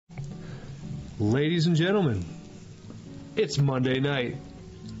Ladies and gentlemen, it's Monday night,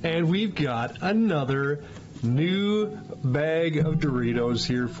 and we've got another new bag of Doritos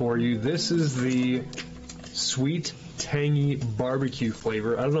here for you. This is the sweet, tangy barbecue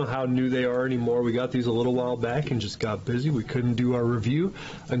flavor. I don't know how new they are anymore. We got these a little while back and just got busy. We couldn't do our review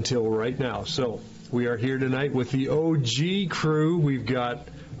until right now. So we are here tonight with the OG crew. We've got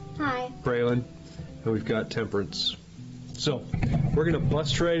Braylon, and we've got Temperance. So we're going to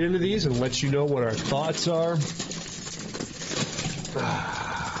bust right into these and let you know what our thoughts are.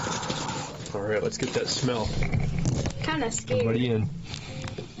 All right, let's get that smell. Kind of scary. Everybody in.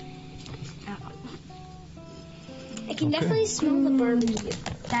 I can definitely smell the barbecue.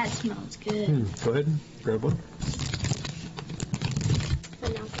 That smells good. Go ahead, grab one.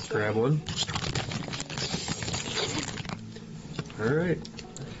 Grab one. All right.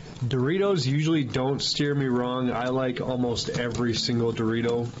 Doritos usually don't steer me wrong. I like almost every single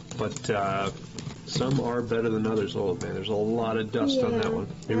Dorito, but some are better than others. Oh man, there's a lot of dust on that one.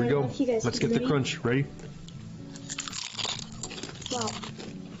 Here we go. Let's get the crunch. Ready? Wow.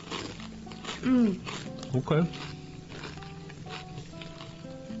 Okay.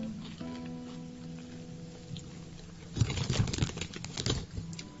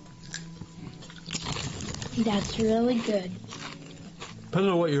 That's really good. Depends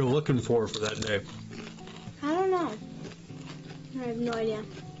on what you're looking for that day. I don't know. I have no idea.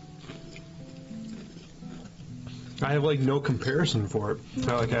 I have like no comparison for it.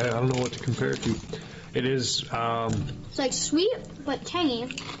 I don't know what to compare it to. It is. It's like sweet but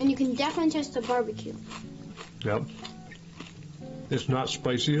tangy, and you can definitely taste the barbecue. Yep. It's not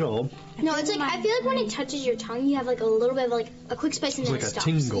spicy at all. No, it's like I feel like when it touches your tongue, you have like a little bit of like a quick spice and then it stops.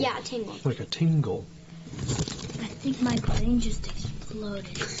 Tingle. Yeah, a tingle. Like a tingle. I think my brain just exploded.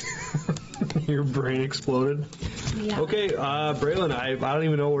 Your brain exploded? Yeah. Okay, Braylon, I don't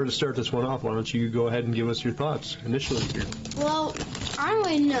even know where to start this one off. Why don't you go ahead and give us your thoughts initially here? Well, I don't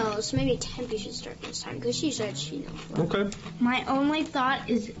really know, so maybe Tempe should start this time, because she said she knows. Okay. My only thought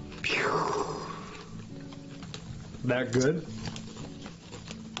is... That good?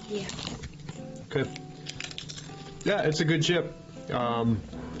 Yeah. Okay. Yeah, it's a good chip.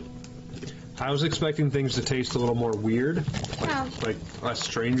 I was expecting things to taste a little more weird, like a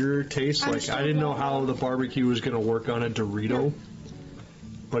stranger taste. Like I didn't know how the barbecue was going to work on a Dorito,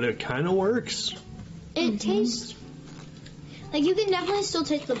 but it kind of works. It tastes like you can definitely still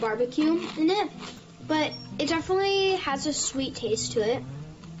taste the barbecue in it, but it definitely has a sweet taste to it.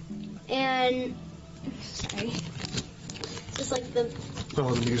 And sorry, just like the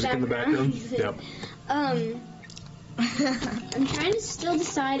music in the background. Yep. I'm trying to still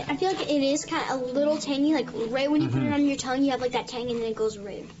decide. I feel like it is kind of a little tangy. Like right when you put it on your tongue, you have like that tang, and then it goes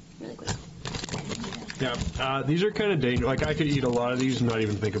really quick. Yeah, these are kind of dangerous. Like I could eat a lot of these and not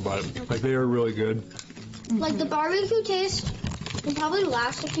even think about it. Like they are really good. Like the barbecue taste will probably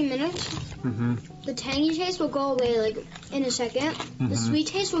last a few minutes. The tangy taste will go away like in a second. The sweet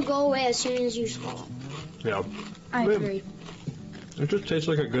taste will go away as soon as you swallow. Yeah. I agree. It just tastes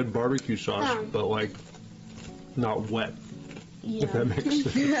like a good barbecue sauce, but like not wet. Yeah. If that makes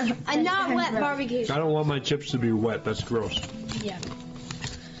sense. A not wet barbecue sauce. I don't want my chips to be wet. That's gross. Yeah.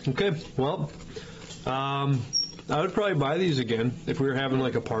 Okay, well, I would probably buy these again if we were having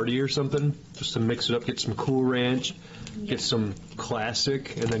like a party or something, just to mix it up, get some Cool Ranch, get some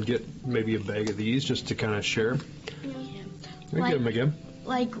Classic, and then get maybe a bag of these just to kind of share. Yeah. Get them again.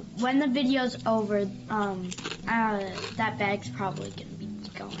 Like, when the video's over, that bag's probably going to be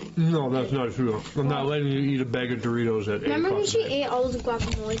gone. No, that's not true. I'm not letting you eat a bag of Doritos at 8 Remember when she tonight. ate all of the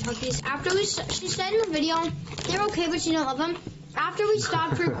guacamole Takis? After she said in the video, they're okay, but she didn't love them. After we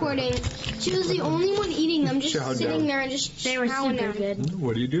stopped recording, she was the only one eating them, just sitting there and just They were super good.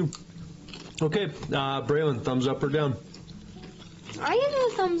 What do you do? Okay, Braylon, thumbs up or down? I give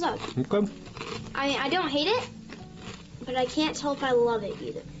it a thumbs up. Okay. I don't hate it, but I can't tell if I love it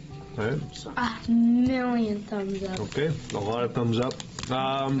either. All right. So. A million thumbs up. Okay, a lot of thumbs up.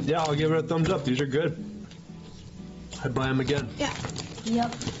 Yeah, I'll give it a thumbs up. These are good. I'd buy them again. Yeah.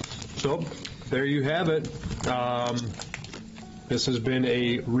 Yep. So, there you have it. This has been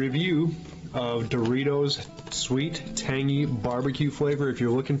a review of Doritos Sweet Tangy Barbecue flavor. If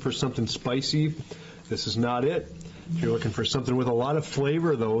you're looking for something spicy, this is not it. If you're looking for something with a lot of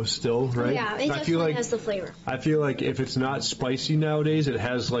flavor, though, still, right? Yeah, it definitely has the flavor. I feel like if it's not spicy nowadays, it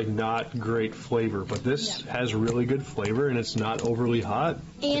has, like, not great flavor. But this has really good flavor, and it's not overly hot.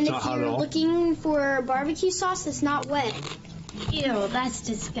 And if you're looking for barbecue sauce that's not wet. Ew, that's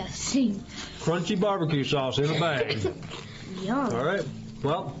disgusting. Crunchy barbecue sauce in a bag. Yum. All right.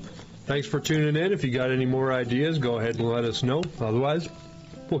 Well, thanks for tuning in. If you got any more ideas, go ahead and let us know. Otherwise,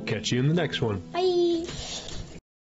 We'll catch you in the next one. Bye.